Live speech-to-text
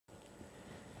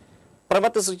ប្រវ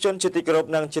ត្តិជនជាទីគោរព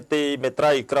និងជាទីមេត្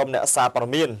រីក្រុមអ្នកសារព័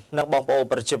ត៌មាននិងបងប្អូន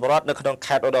ប្រជាពលរដ្ឋនៅក្នុង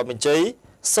ខេត្តឧត្តរមានជ័យ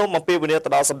សូមអំពាវនាវទៅ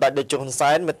ដល់សម្ដេចតេជោហ៊ុន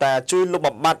សែនមេត្តាជួយលុប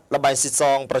បំបាត់ល្បែងស៊ីស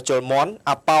ងប្រជុលមន់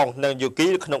អាប៉ោងនិងយូគី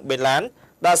ក្នុងបេឡាន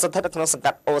ដែលស្ថិតនៅក្នុងសង្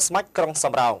កាត់អូស្មាច់ក្រុង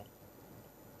សំរោង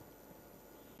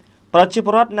ប្រជាព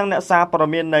លរដ្ឋនិងអ្នកសារព័ត៌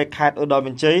មាននៅខេត្តឧត្តរ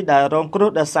មានជ័យដែលរងគ្រោះ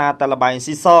ដោយសារតែល្បែង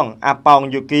ស៊ីសងអាប៉ោង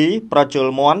យូគីប្រជុល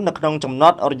មន់នៅក្នុងចំណ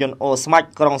តរថយន្តអូស្មាច់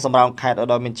ក្រុងសំរោងខេត្តឧត្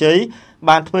តរមានជ័យ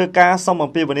បានធ្វើការសុំអំ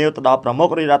ពាវនាវទៅដល់ប្រមុខ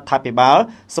រាជរដ្ឋាភិបាល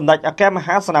សម្ដេចអគ្គម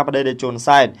ហាសេនាបតីតេជោហ៊ុន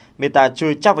សែនមេត្តាជួ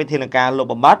យចាត់វិធានការលុប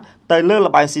បំបាត់ទៅលើ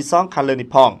ល្បែងស៊ីសងខាងលើនេះ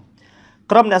ផង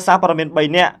ក្រុមអ្នកសារព័ត៌មាន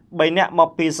3នាក់មក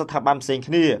ពីស្ថាប័នផ្សេង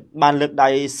គ្នាបានលើកដៃ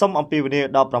សុំអំពាវនាវ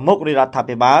ដល់ប្រមុខរាជរដ្ឋា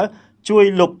ភិបាលជួយ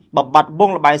លុបបំបាត់វ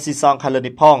ងល្បែងស៊ីសងខាងលើ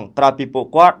នេះផងក្រោយពីពួក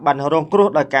គាត់បានរងគ្រោះ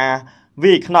ដោយការ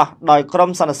វាយខ្នោះដោយក្រុម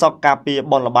សន្តិសុខការពារ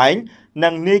បនល្បែងនិ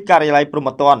ងនាយការិយាល័យព្រហ្ម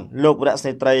ទណ្ឌលោកវរៈស្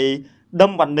នេត្រីដឹ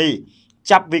មវណ្ណី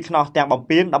ចាប់វាយខ្នោះទាំងបំ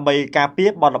ពេញដើម្បីការពារ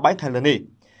បនល្បែងខាងលើនេះ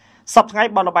សប្តាហ៍ថ្ងៃ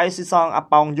បនល្បែងស៊ីសងអា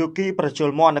ប៉ោងយូគីប្រជុល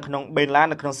មន់នៅក្នុងបេឡាន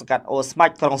នៅក្នុងសង្កាត់អូស្មា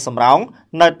ច់ក្រុងសំរោង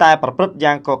នៅតែប្រព្រឹត្ត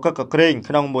យ៉ាងកកកក្រែង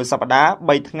ក្នុងមួយសប្តាហ៍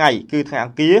3ថ្ងៃគឺថ្ងៃអ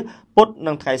ង្គារពុធ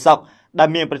និងថ្ងៃសុក្រដែល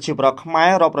មានប្រជាពលរដ្ឋខ្មែរ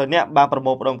រាប់រយនាក់បានប្រ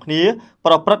មូលផ្ដុំគ្នា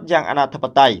ប្រព្រឹត្តយ៉ាងអនាធិប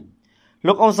តេយ្យ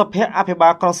លោកអ៊ុំសុភ័ក្រអភិបា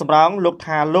លក្រុងសំរោងលោក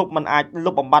ថាលោកមិនអាចលុ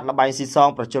បបំបាត់ល្បែងស៊ីសង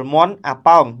ប្រជុលមន់អា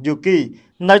ប៉ោងយូគី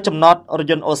នៅចំណតរថ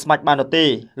យន្តអូស្មាច់បាននោះទេ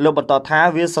លោកបន្តថា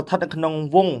វាស្ថិតនៅក្នុង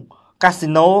វងកាស៊ី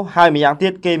ណូហើយម្យ៉ាងទៀ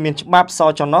តគេមានច្បាប់ស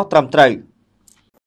ចំណុះត្រឹមត្រូវ